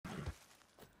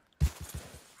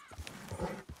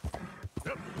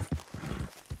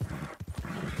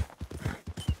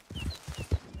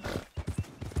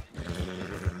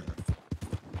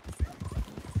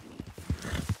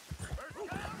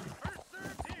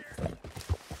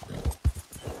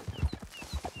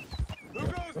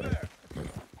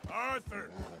Arthur!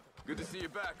 Good to see you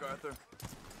back, Arthur.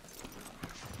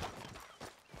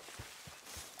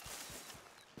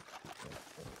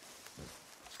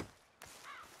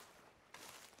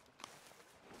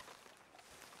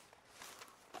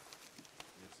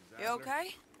 You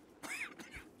okay?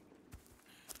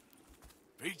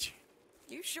 Peachy?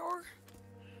 You sure?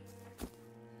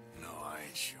 No, I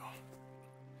ain't sure.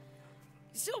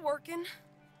 You still working?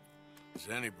 Is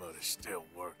anybody still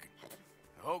working?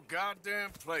 The whole goddamn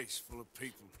place full of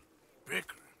people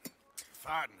bickering,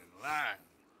 fighting and lying.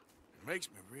 It makes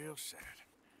me real sad.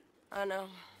 I know.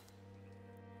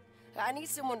 I need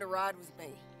someone to ride with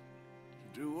me.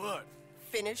 Do what?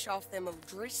 Finish off them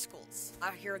O'Driscolls.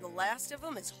 I hear the last of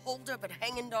them is holed up at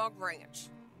Hanging Dog Ranch.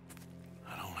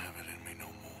 I don't have it in me no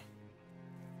more.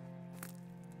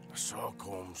 I saw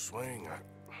Colm swing.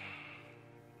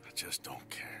 I just don't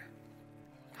care.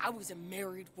 I was a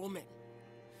married woman.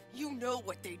 You know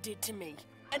what they did to me.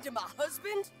 And to my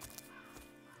husband?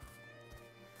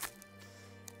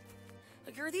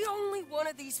 Like, you're the only one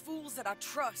of these fools that I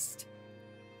trust.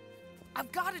 I've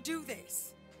got to do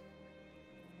this.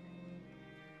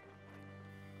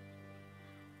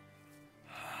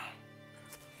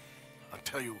 I'll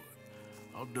tell you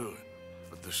what, I'll do it,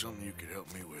 but there's something you could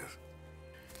help me with.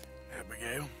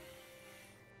 Abigail,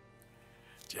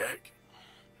 Jack,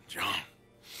 John,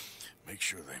 make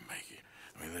sure they make it.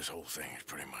 I mean, this whole thing is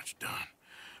pretty much done,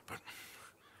 but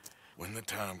when the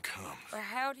time comes...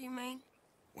 How do you mean?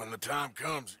 When the time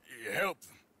comes, you help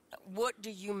them. What do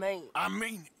you mean? I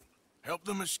mean it. Help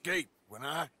them escape when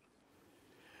I...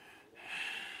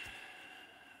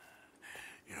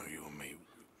 You know, you and me,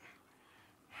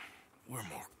 we're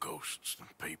more ghosts than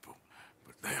people,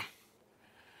 but them,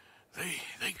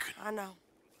 they could... I know.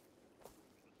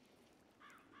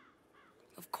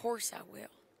 Of course I will.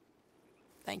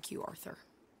 Thank you, Arthur.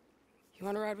 You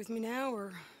want to ride with me now,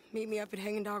 or meet me up at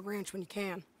Hanging Dog Ranch when you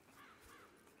can?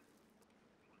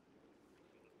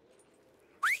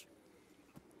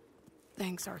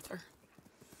 Thanks, Arthur.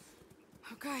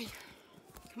 Okay,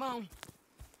 come on.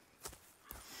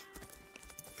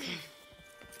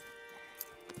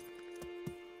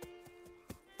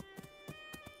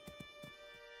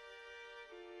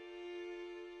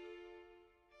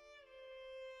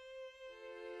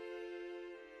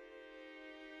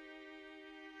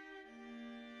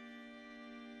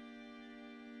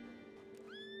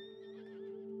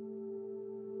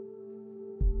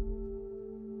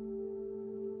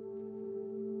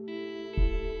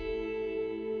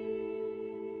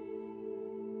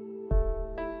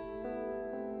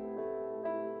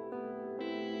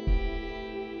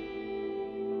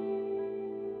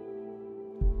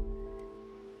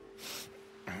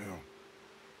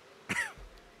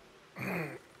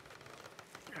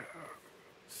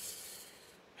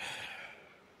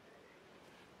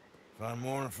 Fine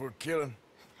morning for a killing.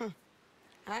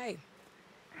 Hey.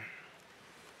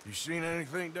 You seen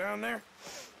anything down there?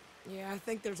 Yeah, I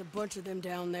think there's a bunch of them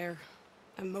down there.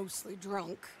 I'm mostly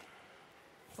drunk.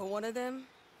 But one of them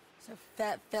is a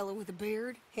fat fella with a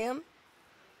beard. Him?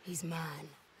 He's mine.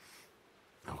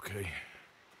 Okay.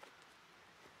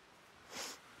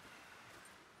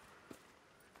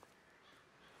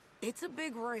 It's a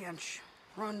big ranch.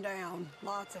 Run down.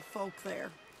 Lots of folk there.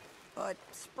 But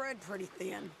spread pretty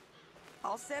thin.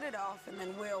 I'll set it off and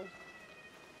then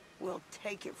we'll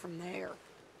take it from there.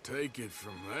 Take it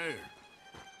from there.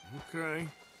 Okay.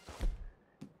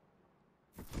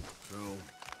 So,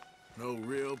 no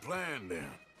real plan then?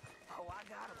 Oh, I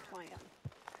got a plan.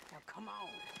 Now, come on.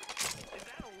 Is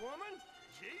that a woman?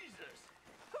 Jesus!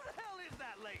 Who the hell is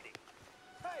that lady?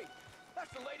 Hey,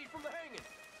 that's the lady from the hanging.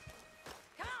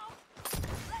 Come on!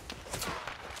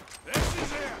 This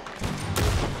is it!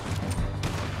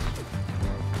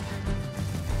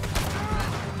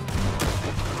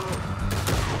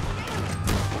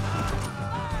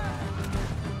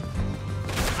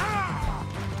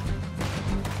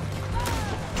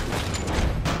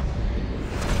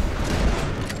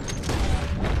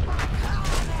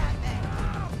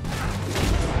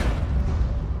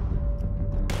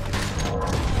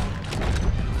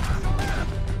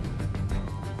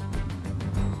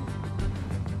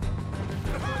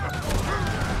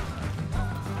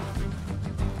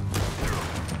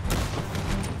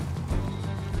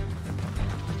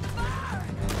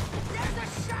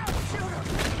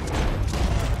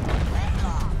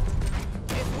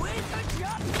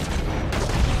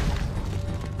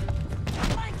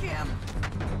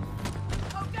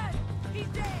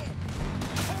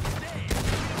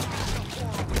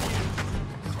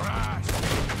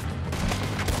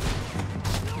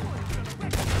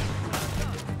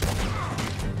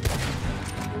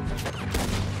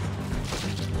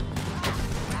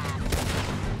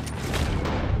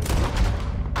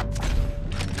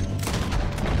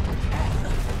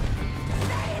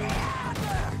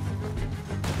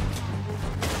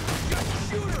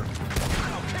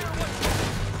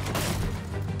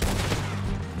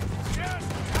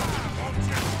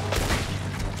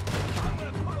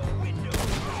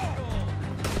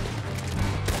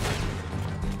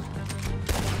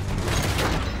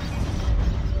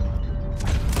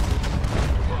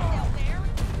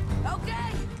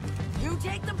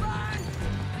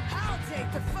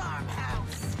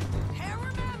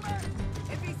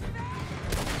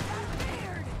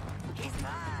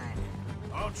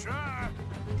 I'll try.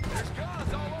 There's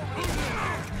guns all over. Who's in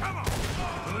there? Come on.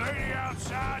 The lady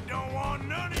outside don't want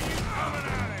none of you coming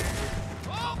out of here.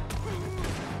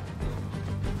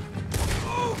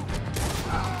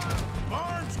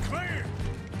 Barn's clear.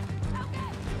 Okay,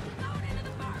 going into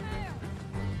the farmhouse.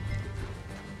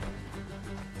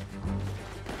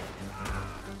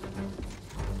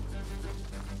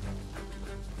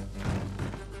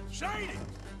 Shady!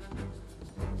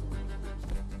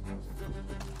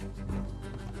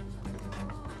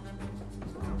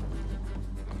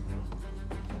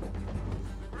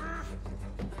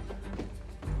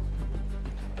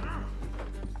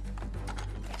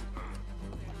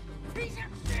 Piece of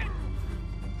shit!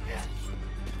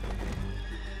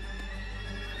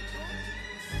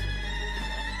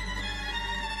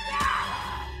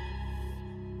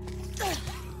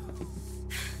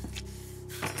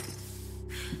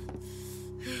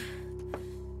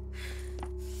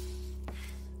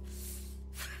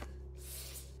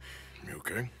 You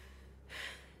okay?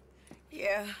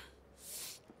 Yeah.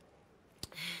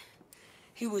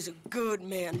 He was a good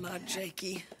man, my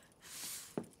Jakey.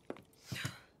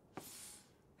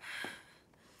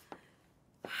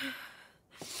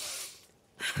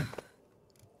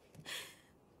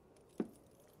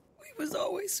 We was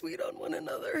always sweet on one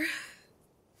another.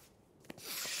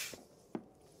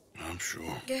 I'm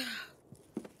sure. Yeah.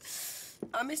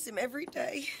 I miss him every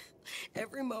day,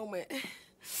 every moment.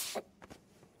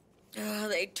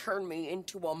 They turned me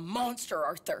into a monster,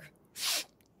 Arthur.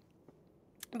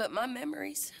 But my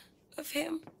memories of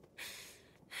him,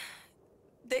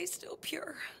 they still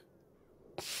pure.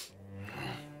 I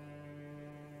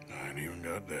ain't even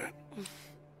got that.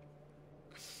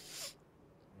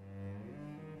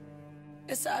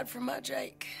 Aside from my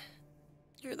Jake,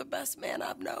 you're the best man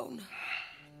I've known.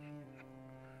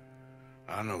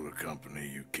 I know the company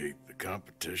you keep. The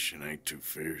competition ain't too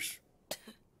fierce.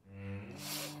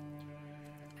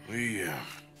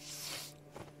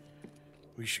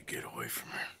 We should get away from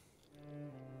her.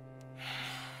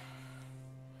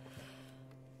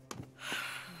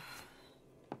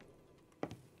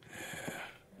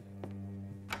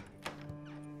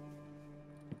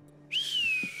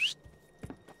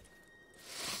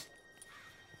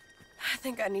 I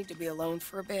think I need to be alone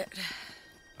for a bit.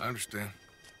 I understand.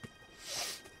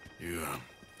 You,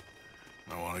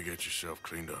 might want to get yourself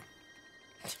cleaned up.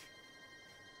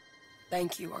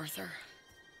 Thank you, Arthur.